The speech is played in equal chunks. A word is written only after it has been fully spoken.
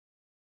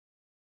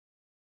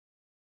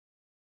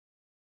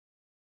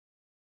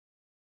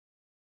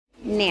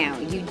Now,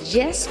 you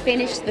just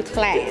finished the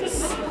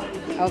class,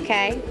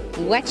 okay?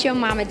 What your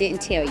mama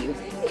didn't tell you.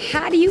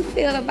 How do you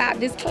feel about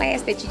this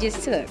class that you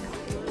just took?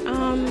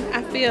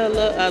 I feel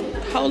a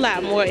whole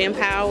lot more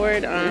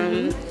empowered.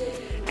 I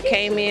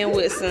came in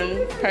with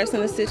some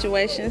personal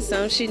situations,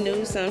 some she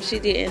knew, some she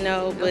didn't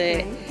know,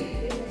 but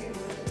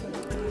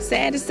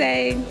sad to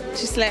say,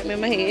 she slapped me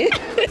in my head.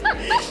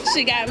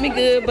 She got me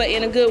good, but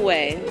in a good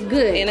way.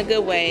 Good. In a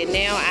good way.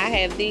 Now I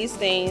have these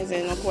things,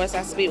 and of course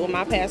I speak with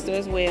my pastor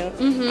as well.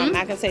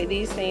 I can take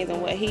these things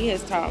and what he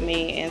has taught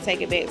me and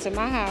take it back to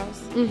my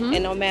house.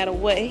 And no matter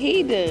what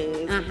he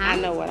does, I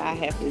know what I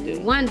have to do.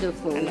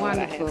 Wonderful,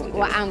 wonderful.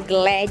 Well, I'm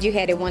glad you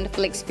had a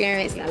wonderful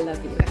experience. I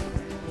love you.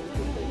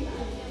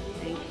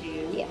 Thank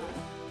you. Yeah.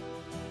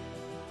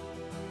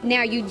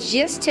 Now, you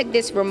just took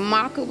this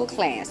remarkable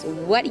class.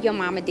 What your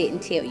mama didn't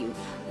tell you.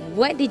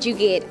 What did you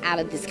get out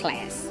of this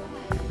class?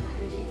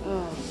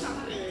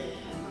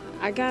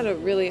 I got a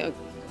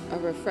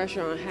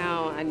refresher on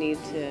how I need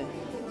to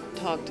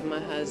talk to my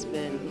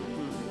husband,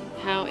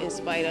 how in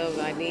spite of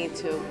I need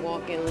to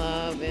walk in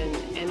love,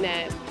 and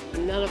that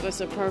none of us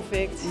are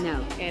perfect.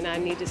 No. And I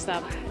need to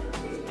stop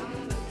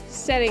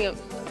setting up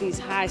these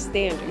high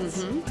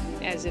standards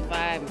as if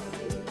I've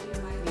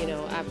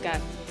got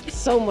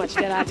so much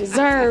that I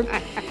deserve.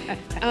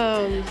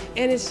 And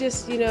it's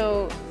just,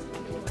 I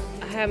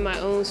have my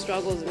own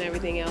struggles and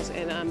everything else,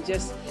 and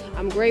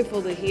I'm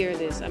grateful to hear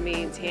this. I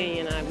mean,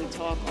 Tanya and I, we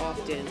talk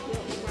often,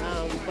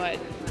 but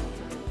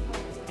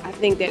I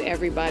think that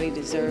everybody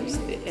deserves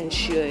and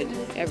should.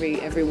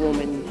 Every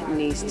woman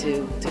needs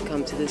to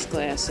come to this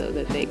class so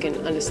that they can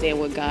understand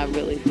what God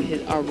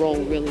our role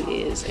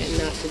really is, and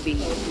not to be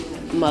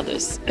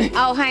mothers.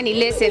 Oh, honey,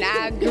 listen,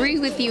 I agree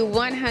with you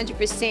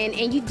 100%,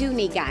 and you do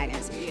need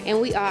guidance. And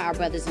we are our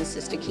brothers and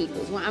sister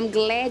keepers. Well, I'm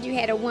glad you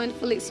had a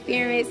wonderful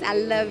experience. I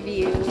love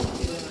you.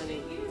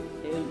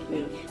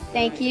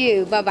 Thank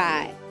you.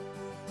 Bye-bye.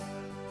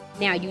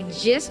 Now, you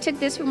just took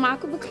this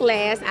remarkable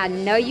class. I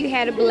know you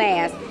had a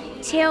blast.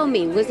 Tell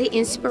me, was it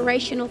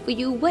inspirational for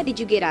you? What did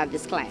you get out of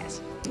this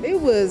class? It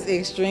was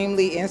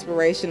extremely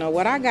inspirational.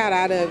 What I got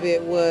out of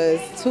it was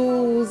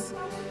tools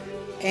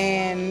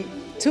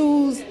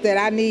that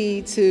I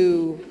need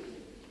to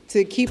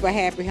keep a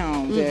happy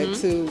home,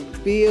 to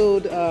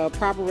build a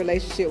proper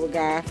relationship with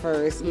God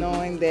first,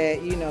 knowing that,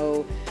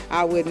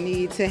 I would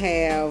need to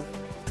have,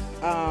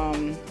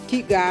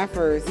 keep God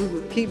first,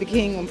 keep the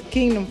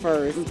kingdom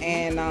first,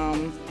 and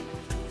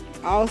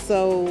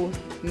also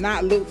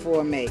not look for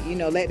a mate.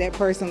 Let that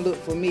person look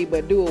for me,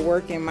 but do a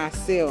work in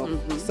myself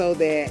so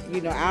that,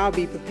 I'll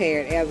be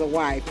prepared as a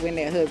wife when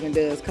that husband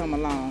does come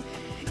along.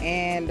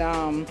 And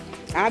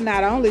I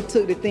not only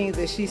took the things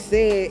that she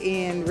said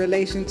in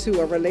relation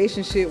to a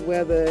relationship,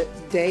 whether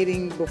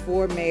dating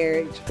before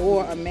marriage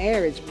or a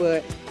marriage,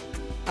 but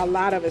a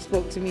lot of it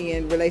spoke to me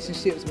in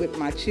relationships with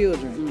my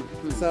children.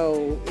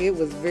 So it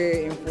was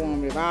very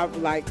informative. I was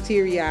like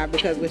teary-eyed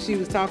because when she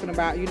was talking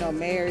about,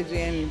 marriage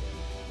and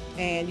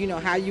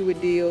how you would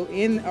deal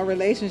in a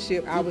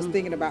relationship, I was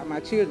thinking about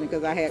my children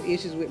because I have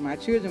issues with my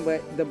children,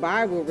 but the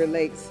Bible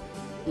relates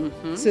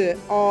to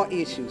all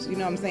issues, you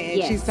know what I'm saying?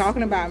 Yes. She's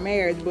talking about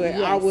marriage, but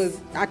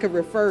I could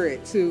refer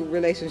it to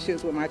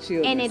relationships with my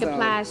children. And it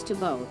applies to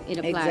both. It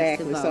applies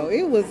to both. So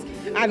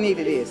I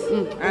needed this.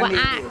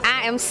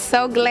 I am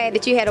so glad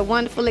that you had a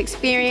wonderful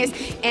experience,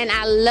 and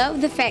I love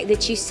the fact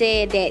that you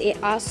said that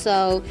it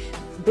also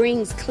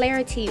brings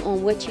clarity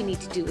on what you need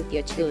to do with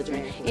your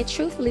children. And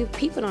truthfully,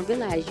 people don't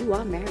realize you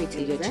are married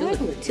to your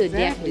children. Till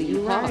death do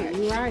you part.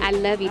 Right. I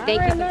love you.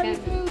 Thank you for coming.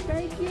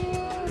 Thank you.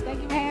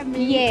 Thank you for having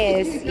me.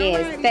 Yes,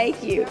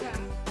 thank you.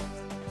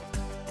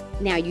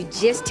 Now, you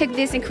just took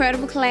this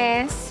incredible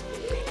class.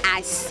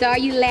 I saw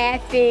you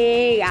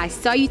laughing. I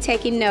saw you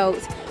taking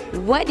notes.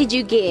 What did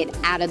you get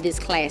out of this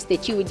class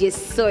that you were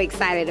just so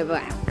excited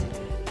about?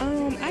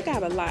 I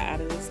got a lot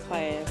out of this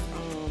class.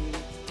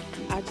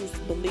 I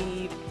just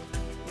believe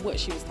what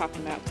she was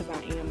talking about because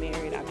I am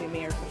married. I've been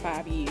married for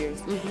 5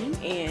 years.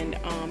 And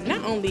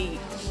not only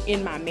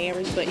in my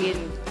marriage, but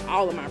in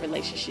all of my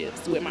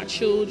relationships with my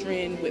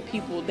children, with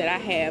people that I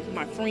have,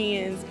 my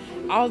friends,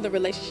 all the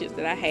relationships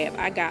that I have,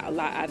 I got a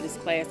lot out of this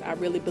class. I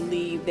really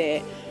believe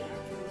that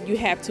you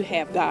have to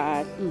have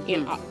God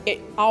in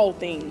all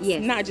things,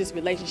 not just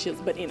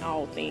relationships, but in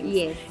all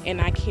things. And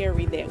I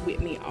carry that with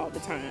me all the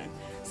time.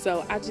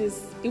 So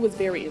it was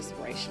very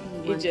inspirational.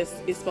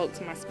 It spoke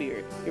to my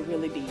spirit. It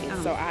really did.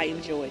 So I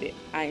enjoyed it.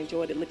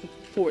 Looking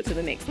forward to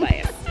the next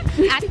class.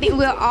 I think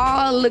we're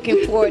all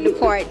looking forward to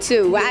part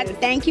 2. I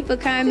thank you for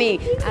coming.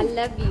 I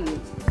love you.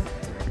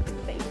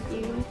 Thank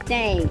you.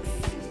 Thanks.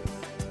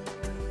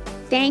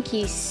 Thank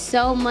you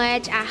so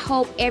much. I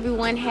hope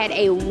everyone had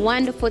a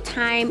wonderful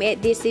time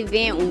at this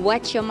event,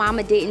 What Your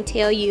Mama Didn't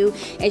Tell You.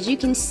 As you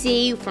can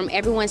see from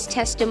everyone's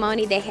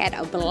testimony, they had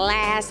a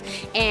blast,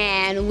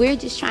 and we're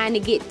just trying to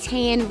get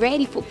Tan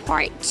ready for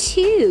part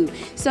 2.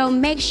 So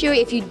make sure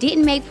if you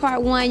didn't make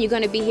part 1, you're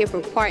going to be here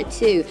for part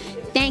 2.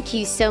 Thank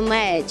you so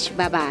much.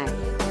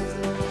 Bye-bye.